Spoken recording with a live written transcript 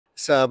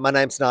So my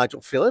name's Nigel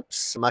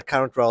Phillips. My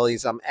current role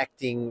is I'm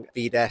acting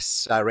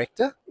VDAS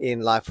director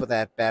in Life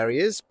Without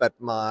Barriers, but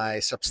my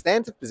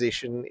substantive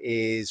position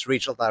is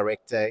regional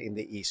director in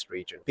the East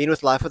region. Been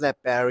with Life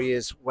Without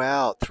Barriers,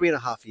 wow,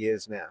 3.5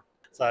 years now.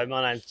 So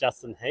my name's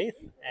Justin Heath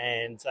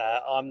and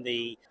I'm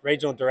the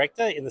regional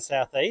director in the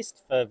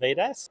Southeast for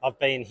VDAS. I've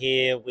been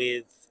here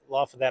with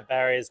Life Without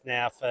Barriers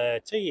now for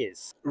 2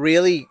 years.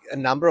 Really a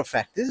number of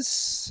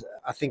factors.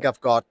 I think I've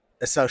got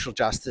a social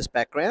justice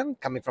background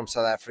coming from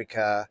South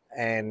Africa,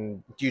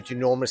 and due to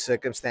enormous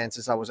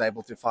circumstances I was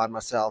able to find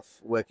myself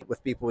working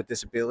with people with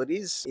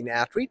disabilities in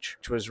outreach,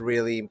 which was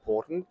really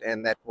important,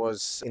 and that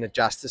was in a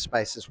justice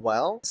space as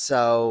well.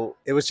 So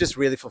it was just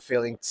really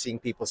fulfilling seeing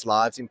people's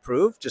lives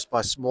improve just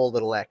by small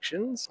little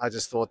actions. I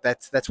just thought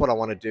that's what I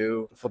want to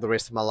do for the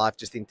rest of my life,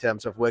 just in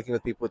terms of working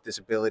with people with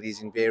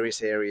disabilities in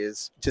various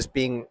areas, just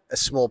being a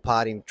small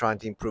part in trying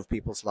to improve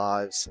people's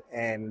lives.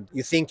 And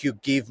you think you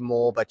give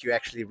more, but you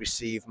actually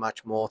receive much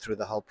more through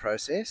the whole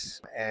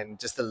process, and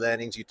just the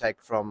learnings you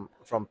take from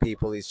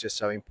people is just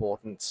so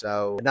important.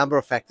 So a number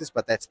of factors,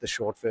 but that's the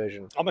short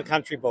version. I'm a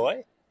country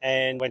boy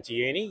and went to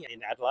uni in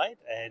Adelaide,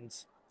 and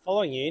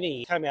following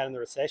uni, came out in the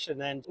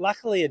recession, and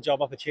luckily a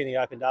job opportunity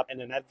opened up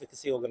in an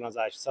advocacy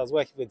organisation. So I was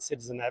working with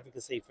citizen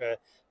advocacy for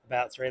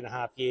about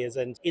 3.5 years,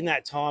 and in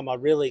that time I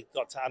really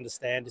got to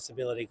understand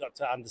disability, got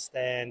to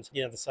understand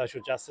the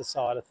social justice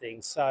side of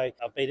things. So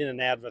I've been in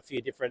and out of a few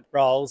different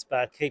roles,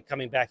 but keep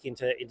coming back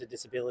into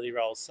disability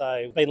roles. So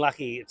I've been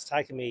lucky. It's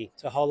taken me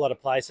to a whole lot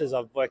of places.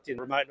 I've worked in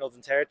remote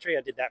Northern Territory.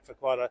 I did that for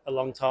quite a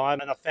long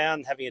time, and I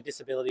found having a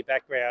disability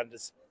background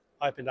is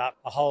opened up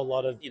a whole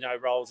lot of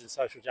roles in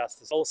social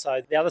justice.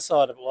 Also, the other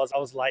side of it was I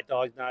was late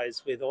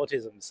diagnosed with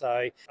autism,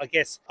 so I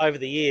guess over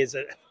the years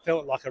it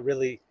felt like a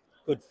really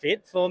good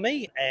fit for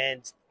me,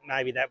 and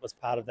maybe that was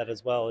part of that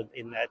as well,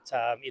 in that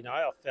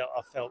I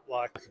felt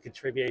like I could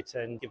contribute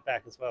and give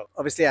back as well.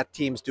 Obviously our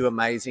teams do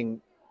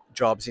amazing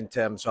jobs in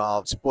terms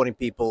of supporting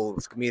people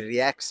with community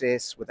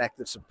access, with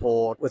active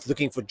support, with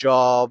looking for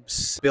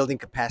jobs, building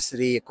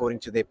capacity according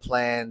to their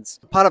plans.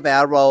 Part of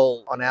our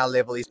role on our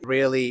level is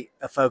really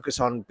a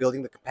focus on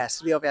building the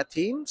capacity of our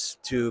teams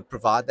to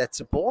provide that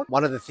support.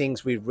 One of the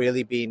things we've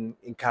really been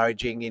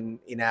encouraging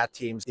in our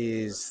teams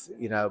is,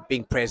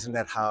 being present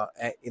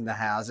in the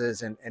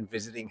houses and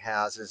visiting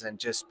houses and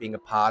just being a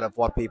part of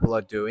what people are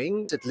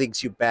doing. It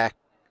links you back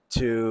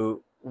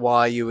to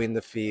why you're in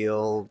the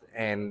field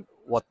and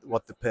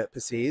what the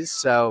purpose is.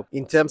 So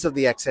in terms of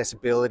the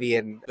accessibility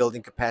and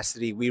building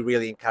capacity, we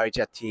really encourage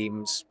our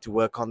teams to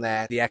work on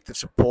that. The active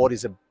support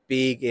is a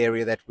big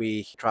area that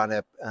we're trying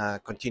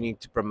to continue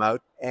to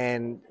promote,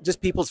 and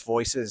just people's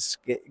voices,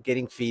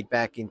 getting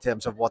feedback in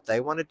terms of what they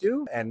want to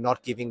do, and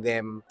not giving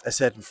them a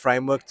certain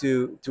framework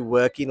to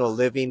work in or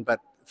live in,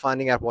 but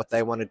finding out what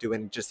they want to do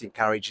and just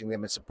encouraging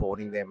them and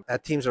supporting them. Our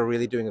teams are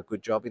really doing a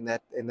good job in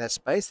that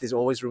space. There's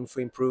always room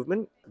for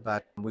improvement,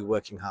 but we're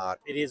working hard.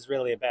 It is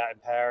really about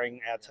empowering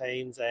our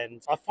teams,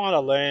 and I find I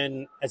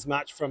learn as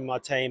much from my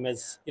team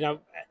as, I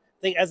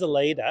think as a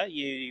leader,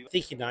 you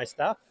think you know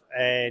stuff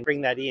and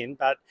bring that in,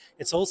 but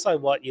it's also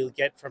what you'll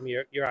get from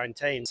your own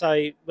team.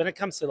 So when it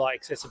comes to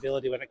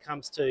accessibility, when it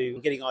comes to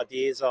getting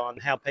ideas on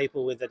how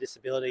people with a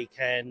disability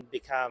can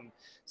become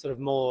sort of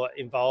more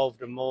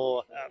involved and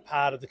more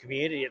part of the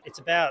community, it's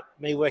about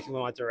me working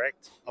with my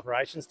direct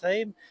operations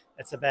team.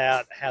 It's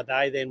about how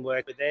they then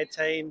work with their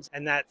teams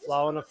and that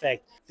flow and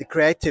effect. The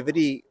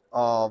creativity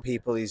of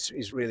people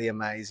is really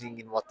amazing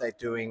in what they're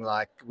doing.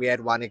 Like, we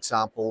had one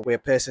example where a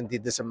person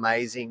did this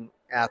amazing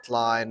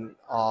outline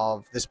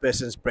of this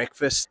person's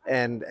breakfast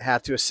and how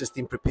to assist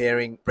in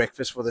preparing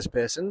breakfast for this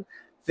person.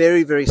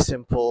 Very, very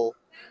simple,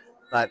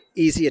 but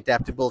easy,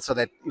 adaptable, so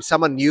that if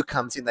someone new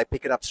comes in, they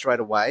pick it up straight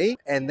away.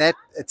 And that,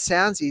 it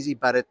sounds easy,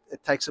 but it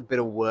takes a bit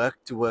of work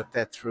to work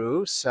that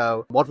through.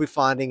 So what we're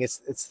finding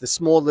is it's the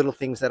small little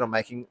things that are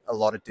making a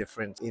lot of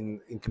difference in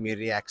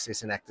community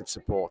access and active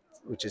support,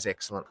 which is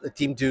excellent. The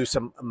team do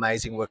some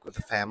amazing work with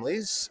the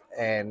families,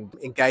 and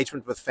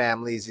engagement with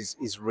families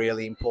is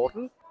really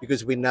important,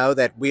 because we know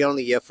that we're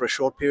only here for a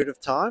short period of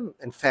time,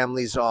 and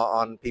families are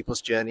on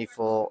people's journey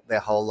for their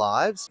whole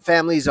lives.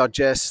 Families are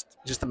just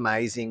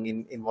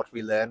amazing in what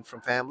we learn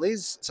from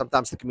families.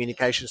 Sometimes the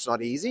communication is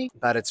not easy,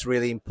 but it's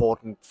really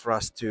important for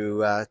us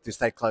to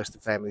stay close to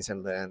families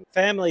and learn.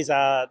 Families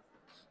are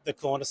the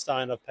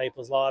cornerstone of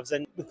people's lives,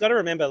 and we've got to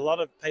remember a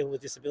lot of people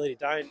with disability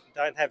don't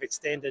have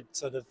extended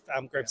sort of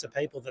groups of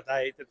people that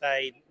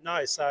they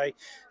know. So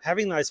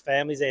having those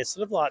families there,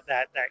 sort of like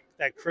that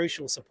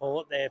crucial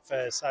support there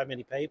for so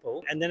many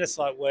people, and then it's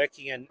like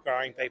working and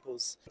growing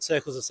people's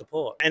circles of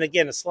support. And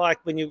again, it's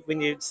like when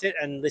you sit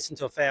and listen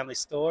to a family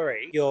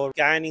story, you're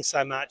gaining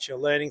so much, you're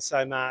learning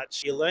so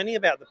much, you're learning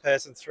about the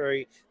person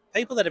through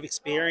people that have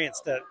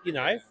experienced it,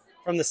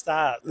 from the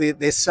start.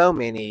 There's so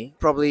many.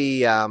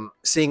 Probably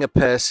seeing a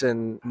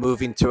person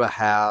move into a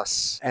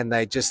house and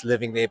they're just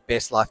living their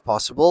best life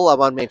possible. I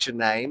won't mention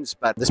names,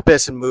 but this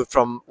person moved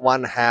from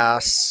one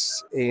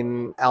house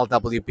in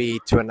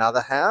LWB to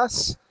another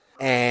house,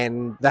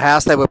 and the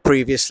house they were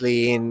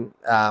previously in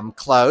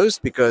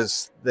closed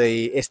because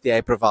the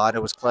SDA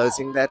provider was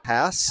closing that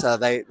house. So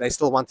they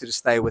still wanted to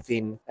stay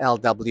within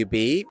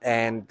LWB,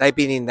 and they've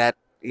been in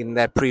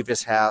that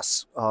previous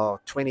house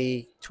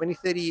 30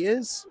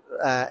 years.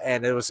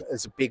 And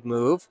it's a big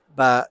move,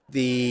 but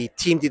the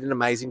team did an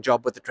amazing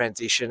job with the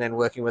transition and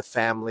working with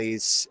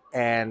families.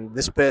 And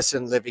this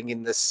person living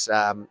in this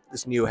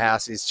new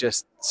house is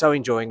just so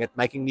enjoying it,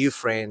 making new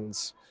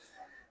friends,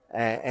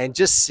 and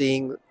just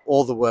seeing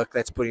all the work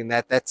that's put in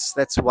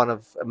that's one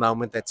of a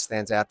moment that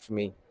stands out for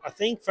me. I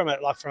think from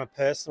a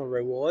personal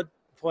reward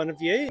point of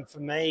view, for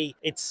me,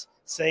 it's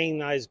seeing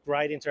those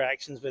great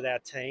interactions with our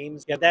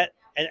teams. Yeah, that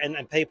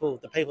and people,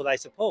 the people they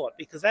support,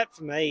 because that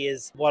for me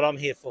is what I'm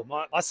here for.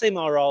 I see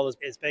my role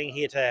as being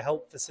here to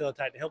help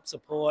facilitate, to help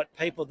support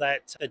people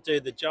that do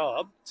the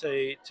job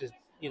to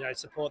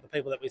support the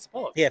people that we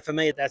support. Yeah, for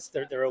me, that's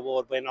the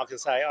reward when I can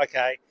say,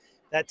 okay,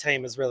 that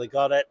team has really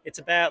got it. It's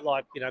about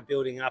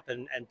building up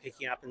and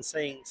picking up and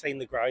seeing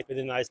the growth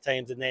within those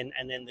teams, and then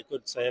the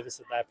good service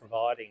that they're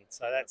providing.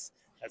 So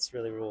that's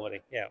really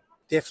rewarding. Yeah.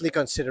 Definitely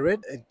consider it.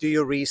 Do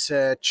your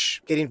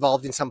research, get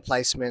involved in some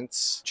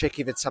placements, check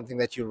if it's something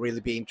that you'll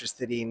really be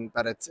interested in.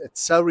 But it's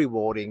so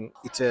rewarding.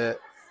 It's a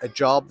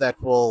job that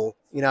will,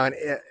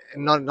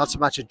 not so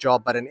much a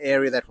job, but an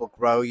area that will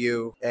grow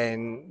you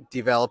and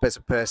develop as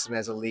a person,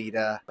 as a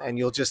leader, and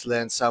you'll just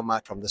learn so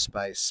much from the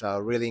space. So I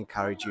really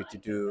encourage you to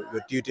do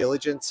your due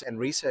diligence and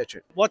research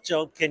it. What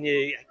job can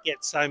you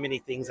get so many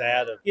things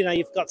out of?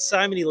 You've got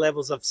so many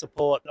levels of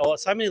support or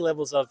so many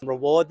levels of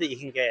reward that you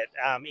can get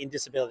in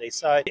disability.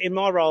 So in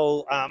my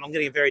role, I'm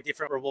getting a very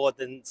different reward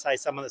than, say,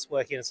 someone that's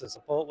working as a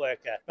support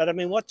worker. But I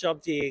mean, what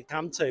job do you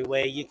come to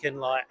where you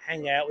can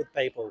hang out with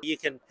people? You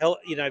can help,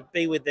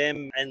 be with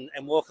them and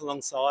walk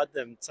alongside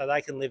them so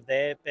they can live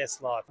their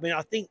best life. I mean,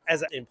 I think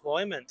as an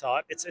employment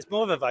type, it's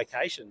more of a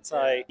vocation.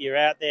 So you're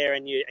out there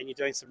and you're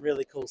doing some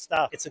really cool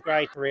stuff. It's a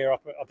great career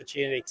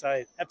opportunity.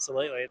 So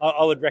absolutely,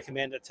 I would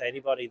recommend it to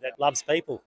anybody that loves people.